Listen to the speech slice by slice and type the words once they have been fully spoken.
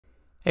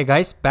Hey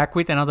guys, back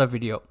with another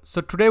video. So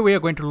today we are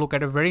going to look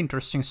at a very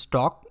interesting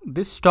stock.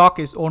 This stock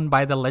is owned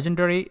by the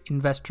legendary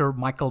investor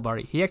Michael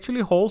Burry. He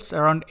actually holds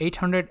around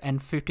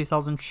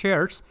 850,000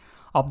 shares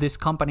of this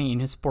company in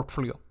his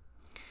portfolio.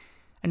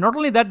 And not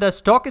only that, the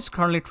stock is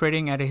currently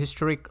trading at a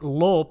historic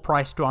low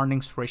price to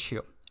earnings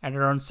ratio at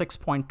around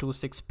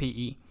 6.26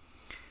 PE.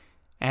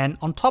 And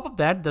on top of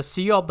that, the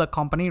CEO of the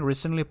company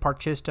recently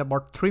purchased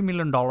about $3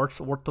 million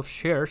worth of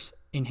shares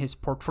in his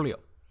portfolio.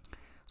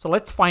 So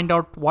let's find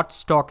out what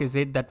stock is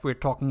it that we're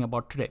talking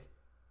about today.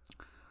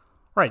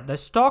 Right, the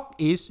stock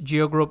is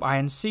GEO Group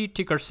Inc.,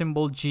 ticker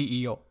symbol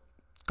GEO,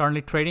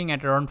 currently trading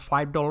at around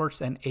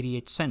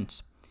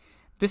 $5.88.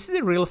 This is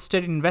a real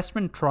estate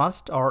investment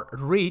trust, or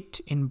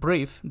REIT in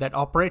brief, that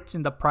operates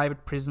in the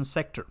private prison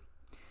sector.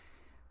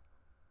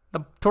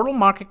 The total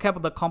market cap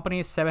of the company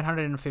is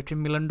 $750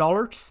 million.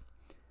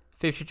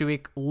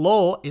 52-week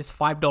low is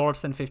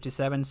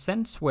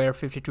 $5.57, where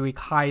 52-week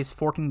high is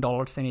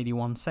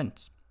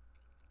 $14.81.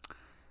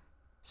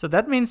 So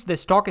that means the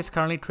stock is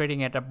currently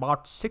trading at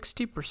about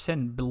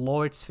 60%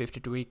 below its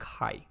 52-week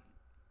high.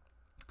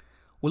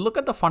 We'll look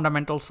at the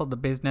fundamentals of the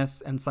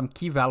business and some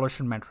key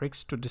valuation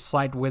metrics to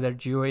decide whether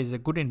GEO is a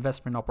good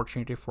investment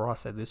opportunity for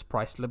us at this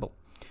price level.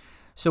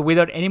 So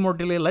without any more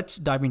delay, let's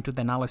dive into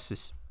the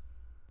analysis.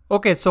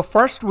 Okay, so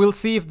first we'll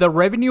see if the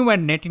revenue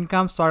and net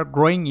incomes are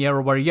growing year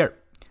over year.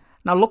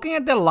 Now, looking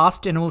at their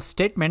last annual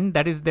statement,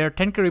 that is their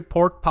 10K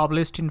report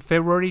published in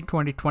February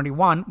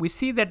 2021, we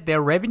see that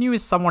their revenue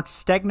is somewhat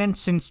stagnant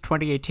since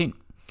 2018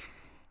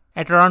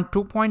 at around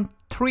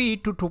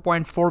 $2.3 to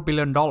 $2.4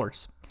 billion.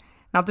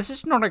 Now, this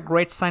is not a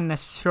great sign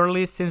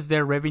necessarily since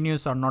their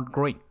revenues are not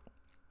growing.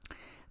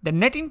 The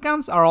net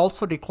incomes are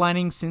also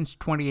declining since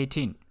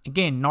 2018.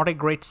 Again, not a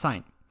great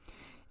sign.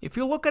 If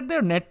you look at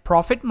their net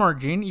profit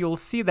margin, you'll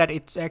see that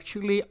it's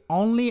actually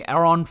only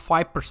around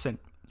 5%,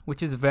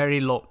 which is very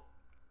low.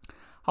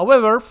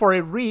 However, for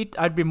a REIT,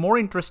 I'd be more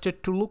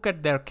interested to look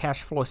at their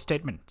cash flow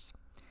statements.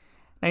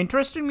 Now,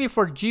 interestingly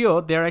for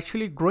GEO, they're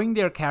actually growing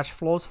their cash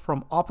flows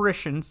from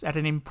operations at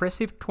an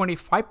impressive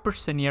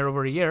 25% year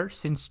over year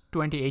since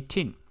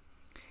 2018.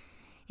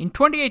 In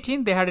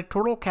 2018, they had a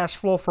total cash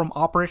flow from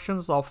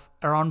operations of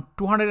around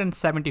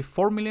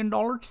 $274 million,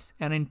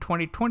 and in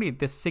 2020,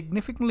 they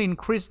significantly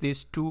increased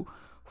this to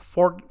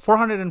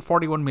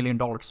 $441 million,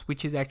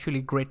 which is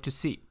actually great to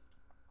see.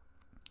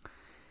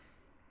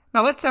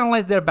 Now let's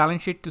analyze their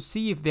balance sheet to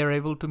see if they're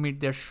able to meet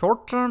their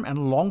short-term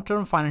and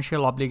long-term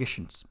financial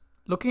obligations.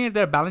 Looking at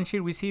their balance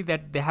sheet, we see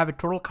that they have a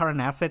total current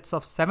assets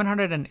of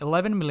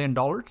 $711 million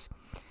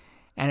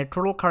and a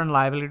total current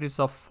liabilities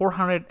of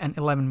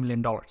 $411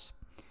 million.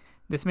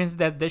 This means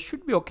that they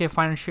should be okay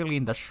financially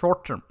in the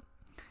short term.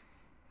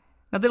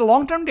 Now their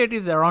long-term debt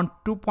is around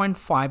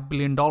 $2.5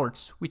 billion,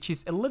 which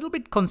is a little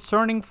bit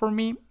concerning for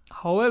me.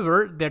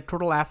 However, their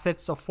total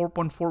assets of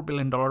 $4.4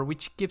 billion,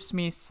 which gives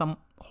me some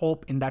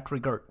hope in that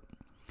regard.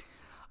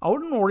 I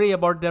wouldn't worry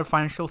about their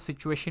financial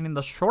situation in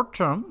the short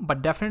term,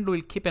 but definitely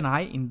will keep an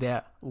eye in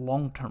their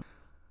long term.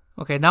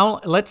 Okay,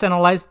 now let's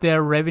analyze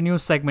their revenue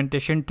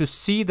segmentation to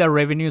see their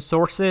revenue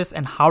sources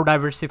and how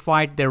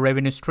diversified their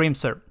revenue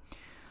streams are.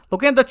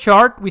 Looking at the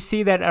chart, we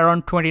see that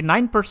around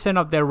 29%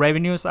 of their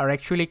revenues are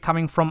actually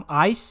coming from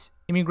ICE,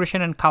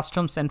 Immigration and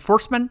Customs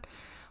Enforcement,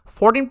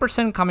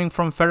 14% coming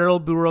from Federal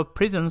Bureau of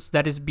Prisons,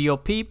 that is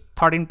BOP,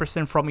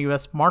 13% from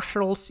US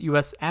Marshals,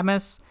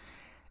 USMS,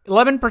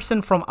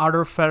 11% from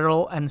other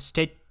federal and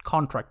state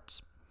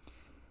contracts.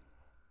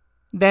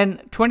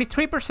 Then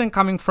 23%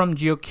 coming from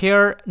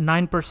GeoCare,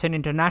 9%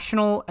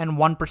 international, and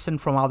 1%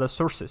 from other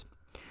sources.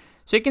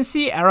 So you can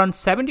see around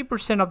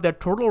 70% of their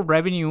total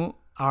revenue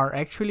are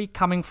actually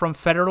coming from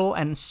federal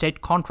and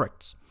state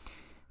contracts.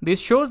 This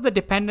shows the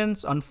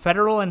dependence on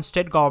federal and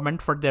state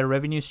government for their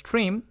revenue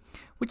stream,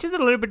 which is a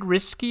little bit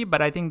risky,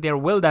 but I think they're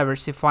well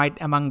diversified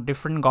among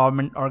different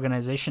government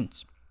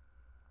organizations.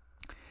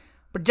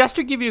 But just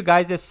to give you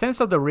guys a sense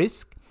of the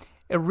risk,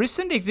 a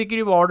recent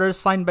executive order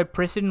signed by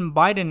President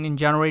Biden in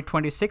January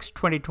 26,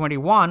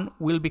 2021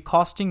 will be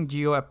costing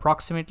GEO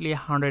approximately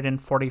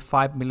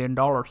 $145 million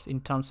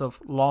in terms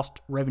of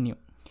lost revenue.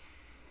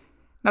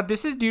 Now,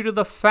 this is due to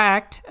the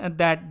fact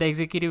that the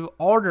executive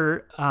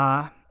order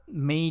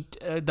made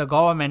the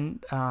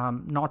government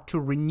not to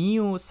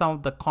renew some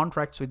of the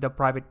contracts with the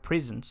private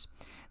prisons.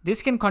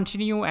 This can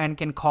continue and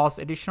can cause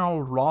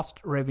additional lost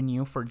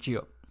revenue for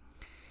GEO.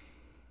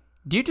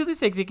 Due to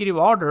this executive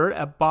order,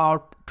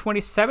 about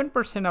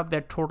 27% of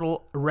their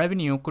total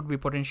revenue could be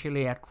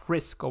potentially at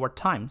risk over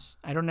time.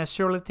 I don't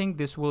necessarily think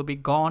this will be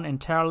gone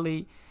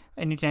entirely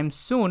anytime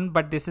soon,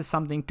 but this is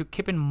something to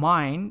keep in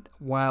mind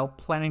while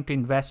planning to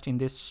invest in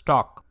this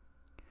stock.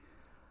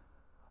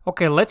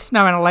 Okay, let's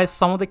now analyze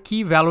some of the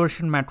key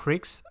valuation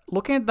metrics.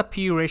 Looking at the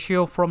P/E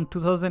ratio from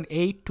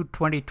 2008 to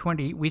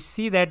 2020, we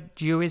see that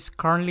GEO is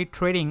currently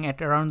trading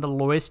at around the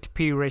lowest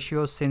P/E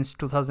ratio since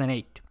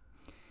 2008.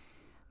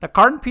 The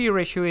current P/E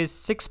ratio is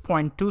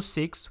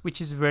 6.26,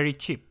 which is very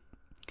cheap.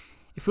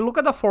 If you look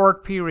at the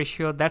forward P/E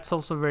ratio, that's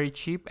also very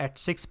cheap at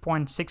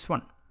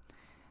 6.61.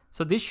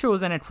 So this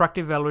shows an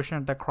attractive valuation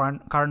at the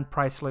current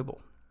price level.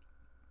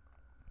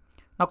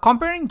 Now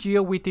comparing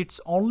GEO with its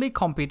only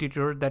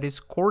competitor, that is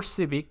Core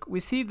Civic, we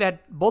see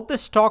that both the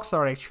stocks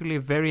are actually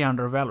very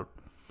undervalued.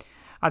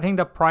 I think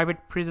the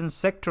private prison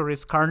sector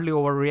is currently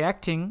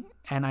overreacting,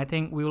 and I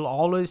think we will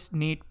always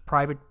need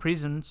private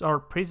prisons or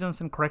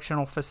prisons and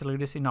correctional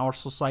facilities in our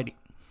society.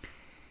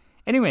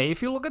 Anyway,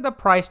 if you look at the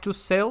price to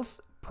sales,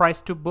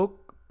 price to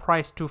book,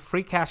 price to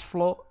free cash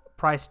flow,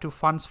 price to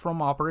funds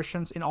from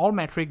operations, in all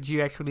metrics,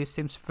 GEO actually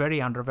seems very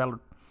undervalued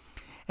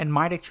and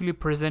might actually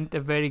present a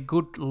very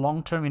good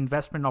long-term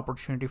investment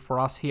opportunity for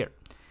us here.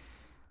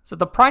 So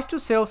the price to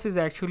sales is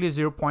actually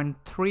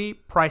 0.3,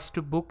 price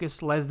to book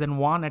is less than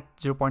 1 at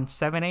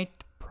 0.78,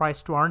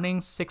 price to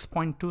earnings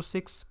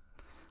 6.26,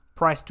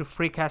 price to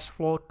free cash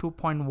flow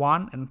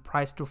 2.1, and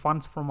price to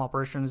funds from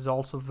operations is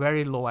also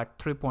very low at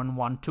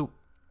 3.12.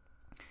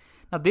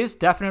 Now this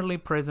definitely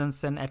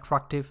presents an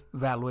attractive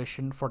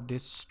valuation for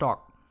this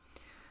stock.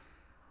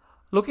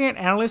 Looking at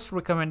analyst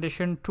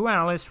recommendation, 2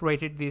 analysts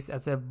rated this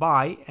as a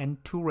buy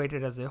and 2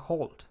 rated as a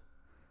hold.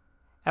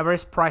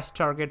 Average price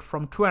target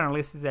from 2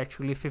 analysts is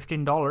actually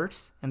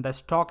 $15, and the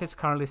stock is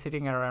currently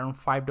sitting at around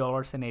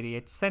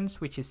 $5.88,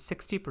 which is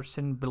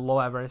 60% below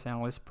average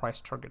analyst price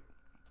target.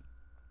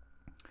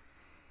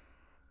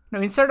 Now,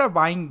 instead of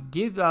buying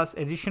gives us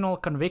additional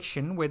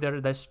conviction whether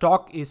the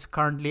stock is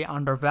currently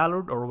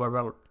undervalued or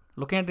overvalued.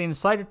 Looking at the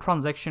insider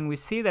transaction, we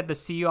see that the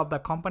CEO of the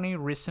company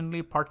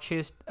recently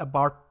purchased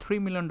about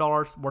 $3 million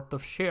worth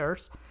of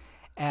shares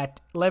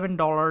at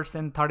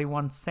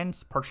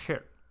 $11.31 per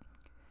share.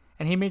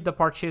 And he made the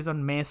purchase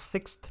on May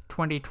 6th,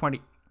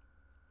 2020.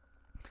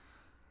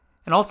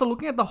 And also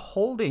looking at the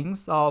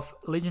holdings of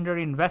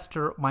legendary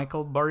investor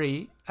Michael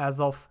Burry as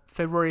of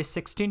February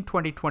 16,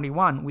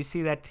 2021, we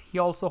see that he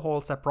also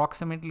holds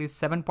approximately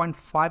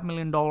 $7.5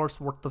 million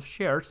worth of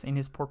shares in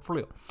his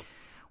portfolio,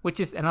 which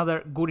is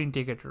another good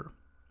indicator.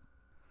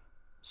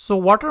 So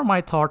what are my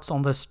thoughts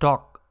on the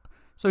stock?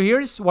 So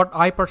here's what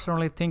I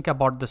personally think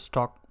about the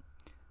stock.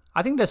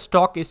 I think the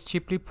stock is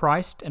cheaply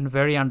priced and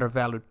very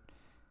undervalued.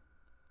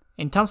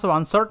 In terms of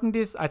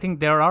uncertainties, I think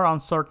there are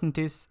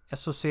uncertainties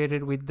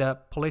associated with the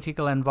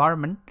political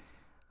environment.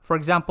 For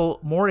example,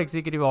 more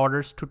executive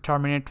orders to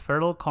terminate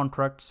federal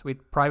contracts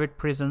with private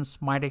prisons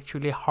might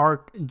actually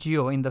hurt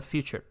GEO in the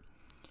future.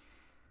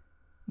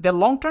 The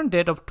long-term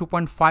debt of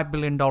 $2.5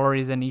 billion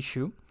is an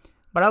issue,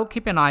 but I'll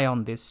keep an eye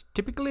on this.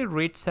 Typically,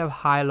 REITs have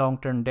high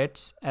long-term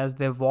debts as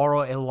they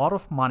borrow a lot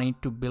of money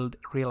to build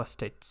real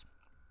estate.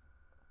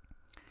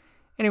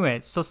 Anyway,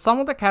 so some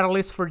of the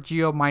catalysts for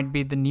GEO might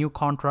be the new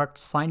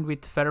contracts signed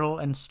with federal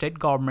and state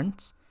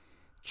governments,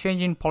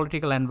 change in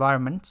political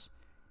environments,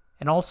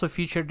 and also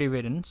future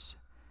dividends,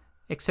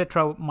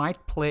 etc.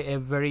 might play a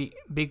very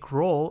big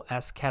role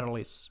as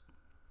catalysts.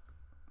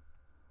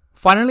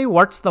 Finally,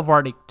 what's the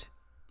verdict?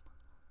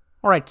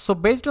 Alright, so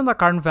based on the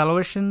current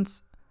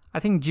valuations, I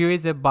think GEO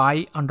is a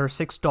buy under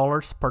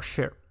 $6 per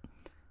share.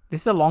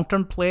 This is a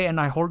long-term play and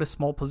I hold a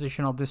small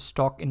position of this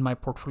stock in my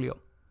portfolio.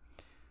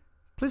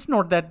 Please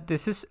note that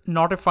this is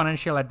not a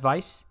financial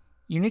advice.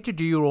 You need to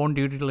do your own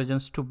due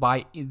diligence to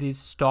buy in this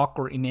stock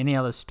or in any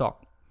other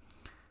stock.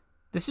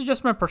 This is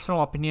just my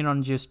personal opinion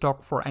on GEO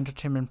stock for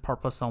entertainment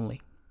purpose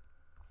only.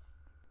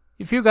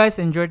 If you guys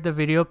enjoyed the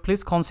video,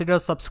 please consider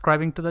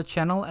subscribing to the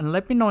channel and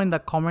let me know in the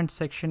comment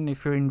section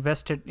if you're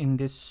invested in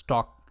this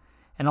stock.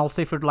 And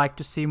also if you'd like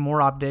to see more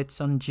updates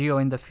on GEO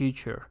in the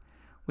future.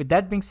 With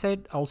that being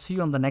said, I'll see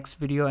you on the next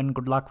video and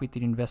good luck with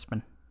your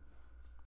investment.